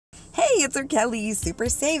Hey, it's Orkelys,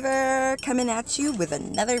 SuperSaver, coming at you with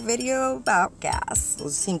another video about gas.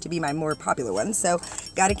 Those seem to be my more popular ones, so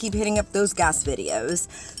gotta keep hitting up those gas videos.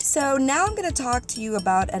 So now I'm gonna talk to you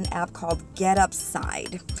about an app called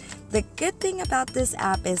GetUpside. The good thing about this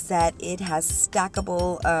app is that it has a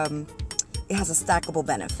stackable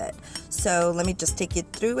benefit. So let me just take you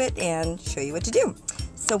through it and show you what to do.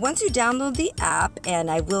 So once you download the app, and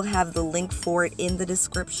I will have the link for it in the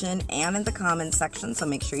description and in the comments section, so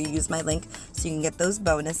make sure you use my link so you can get those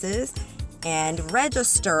bonuses, and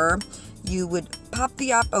register, you would pop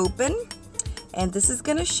the app open, and this is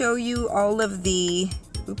going to show you all of the,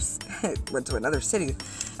 went to another city,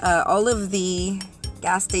 all of the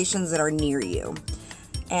gas stations that are near you.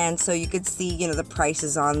 And so you could see, the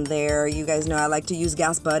prices on there. You guys know I like to use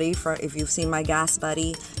Gas Buddy, for if you've seen my Gas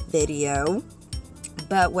Buddy video.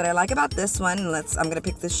 But what I like about this one, I'm going to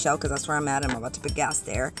pick this Shell because that's where I'm at. I'm about to put gas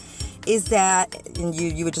there. Is that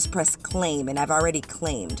you would just press claim, and I've already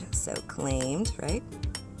claimed. So claimed, right?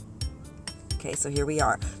 Okay, so here we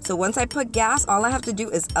are. So once I put gas, all I have to do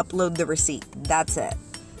is upload the receipt. That's it.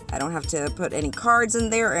 I don't have to put any cards in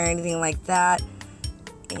there or anything like that.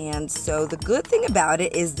 And so the good thing about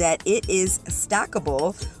it is that it is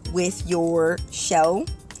stackable with your Shell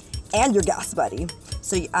and your Gas Buddy.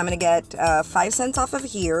 So I'm going to get 5 cents off of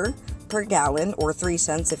here per gallon, or 3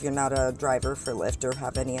 cents if you're not a driver for Lyft or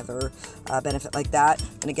have any other benefit like that. I'm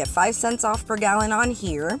going to get 5 cents off per gallon on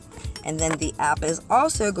here. And then the app is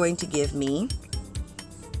also going to give me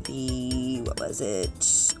the,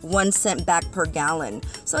 1 cent back per gallon.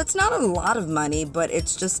 So it's not a lot of money, but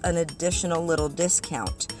it's just an additional little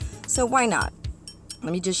discount. So why not?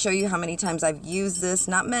 Let me just show you how many times I've used this.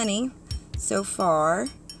 Not many so far.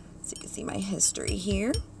 So you can see my history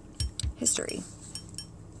here. History.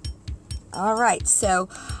 All right, so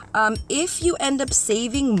if you end up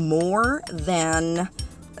saving more than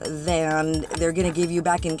they're going to give you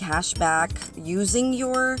back in cash back using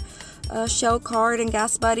your Shell card and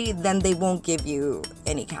Gas Buddy, then they won't give you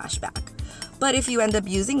any cash back. But if you end up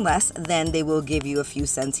using less, then they will give you a few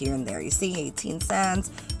cents here and there. You see, 18 cents,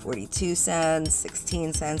 42 cents,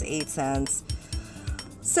 16 cents, 8 cents.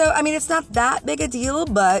 So, I mean, it's not that big a deal,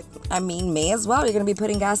 but, I mean, may as well. You're going to be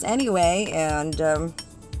putting gas anyway, and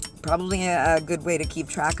probably a good way to keep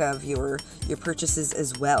track of your purchases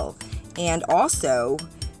as well. And also,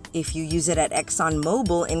 if you use it at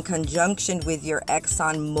ExxonMobil in conjunction with your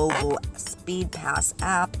ExxonMobil Speed Pass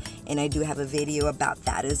app, and I do have a video about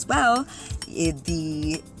that as well, it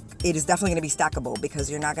is definitely going to be stackable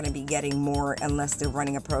because you're not going to be getting more unless they're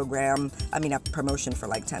running a promotion for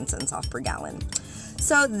like 10 cents off per gallon.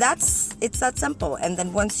 So it's that simple. And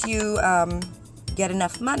then once you get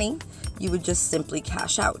enough money, you would just simply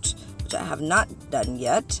cash out, which I have not done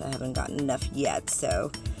yet. I haven't gotten enough yet.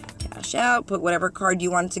 So cash out, put whatever card you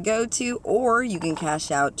want to go to, or you can cash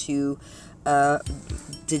out to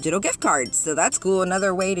digital gift cards. So that's cool.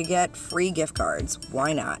 Another way to get free gift cards.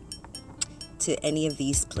 Why not? To any of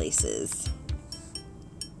these places.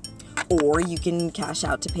 Or you can cash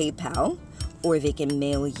out to PayPal, or they can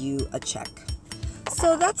mail you a check.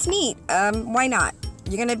 So that's neat. Why not?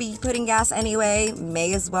 You're going to be putting gas anyway.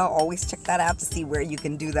 May as well always check that out to see where you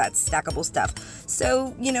can do that stackable stuff.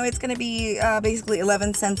 So, it's going to be basically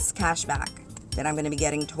 11 cents cash back that I'm going to be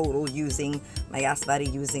getting total using my Gas Buddy,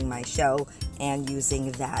 using my Shell, and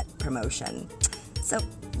using that promotion. So,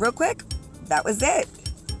 real quick, that was it.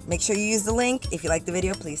 Make sure you use the link. If you like the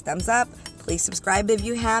video, please thumbs up. Please subscribe if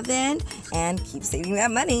you haven't, and keep saving that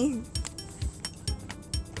money.